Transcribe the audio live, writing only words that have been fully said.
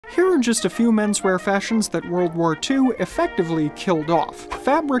Here are just a few menswear fashions that World War II effectively killed off.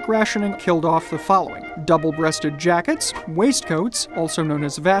 Fabric rationing killed off the following: double-breasted jackets, waistcoats, also known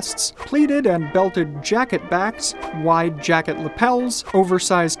as vests, pleated and belted jacket backs, wide jacket lapels,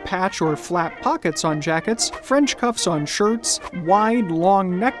 oversized patch or flat pockets on jackets, French cuffs on shirts, wide,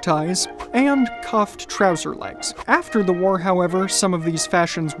 long neckties, and cuffed trouser legs. After the war, however, some of these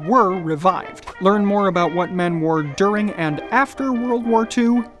fashions were revived. Learn more about what men wore during and after World War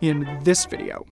II in this video.